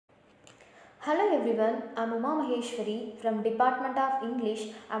Hello everyone, I'm MAHESHWARI from Department of English.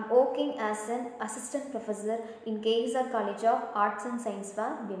 I'm working as an assistant professor in KSR College of Arts and Science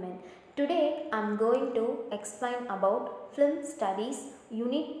for Women. Today I'm going to explain about film studies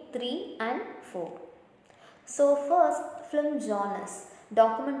unit 3 and 4. So first, film genres: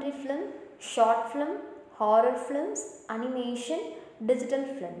 documentary film, short film, horror films, animation, digital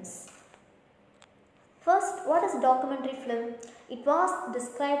films. First, what is documentary film? It was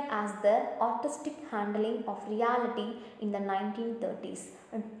described as the artistic handling of reality in the 1930s.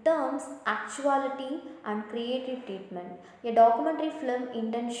 In terms, actuality and creative treatment. A documentary film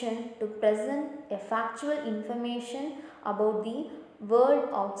intention to present a factual information about the world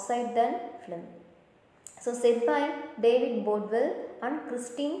outside the film. So said by David Bodwell and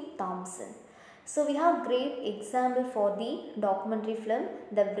Christine Thompson. So we have great example for the documentary film,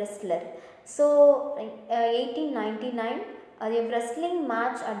 The Wrestler. So 1899, a wrestling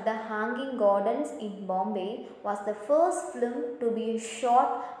match at the Hanging Gardens in Bombay was the first film to be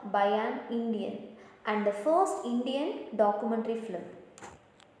shot by an Indian and the first Indian documentary film.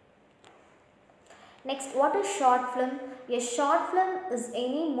 Next, what is short film? A short film is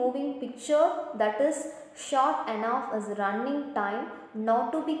any moving picture that is short enough as running time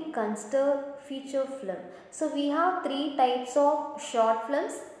not to be considered feature film. So we have three types of short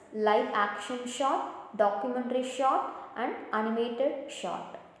films: live action short, documentary short and animated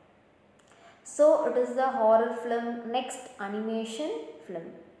short. So it is the horror film. Next, animation film.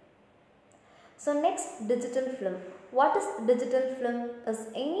 So next, digital film. What is digital film? Is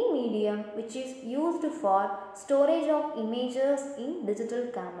any medium which is used for storage of images in digital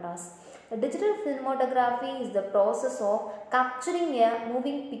cameras. The digital filmography is the process of capturing a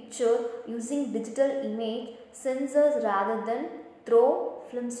moving picture using digital image sensors rather than through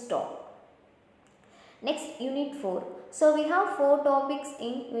film stock. Next, unit 4. So we have 4 topics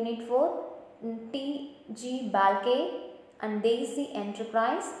in unit 4. T.G. Balke and Daisy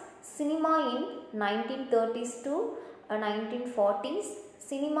Enterprise, cinema in 1930s to 1940s,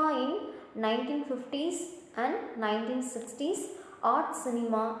 cinema in 1950s and 1960s, art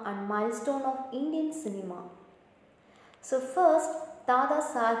cinema and milestone of Indian cinema. So first, Dada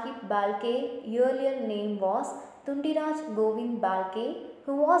Sahib Balke, earlier name was Thundiraj Govind Balke,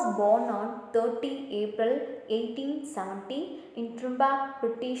 who was born on 30 April 1870 in Trimbak,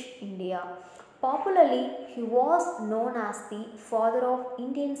 British India. Popularly, he was known as the father of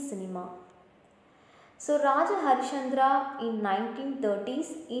Indian cinema. So Raja Harishchandra in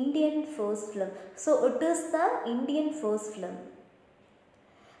 1930s, Indian first film. So it is the Indian first film.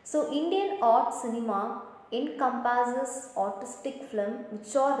 So Indian art cinema encompasses artistic film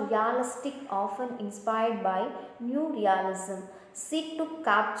which are realistic, often inspired by new realism, seek to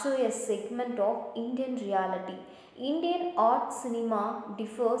capture a segment of Indian reality. Indian art cinema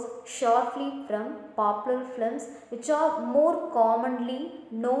differs sharply from popular films which are more commonly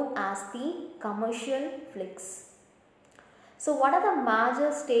known as the commercial flicks. So what are the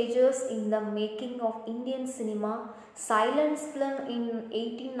major stages in the making of Indian cinema? Silence film in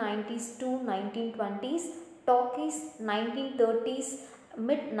 1890s to 1920s, talkies 1930s,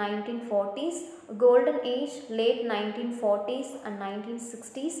 mid 1940s, golden age late 1940s and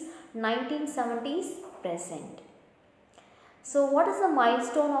 1960s, 1970s present. So what is the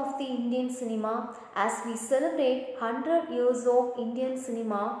milestone of the Indian cinema? As we celebrate 100 years of Indian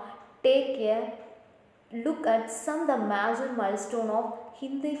cinema, take a look at some of the major milestone of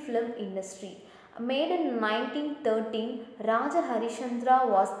Hindi film industry. Made in 1913, Raja Harishchandra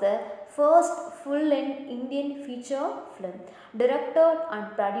was the first full-length Indian feature film. Directed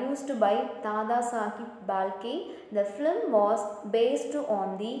and produced by Dada Sahib Balke, the film was based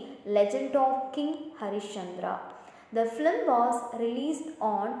on the legend of King Harishchandra. The film was released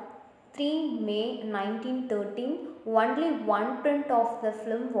on 3 May 1913. Only one print of the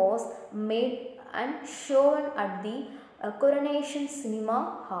film was made and shown at the Coronation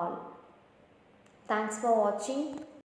Cinema Hall. Thanks for watching.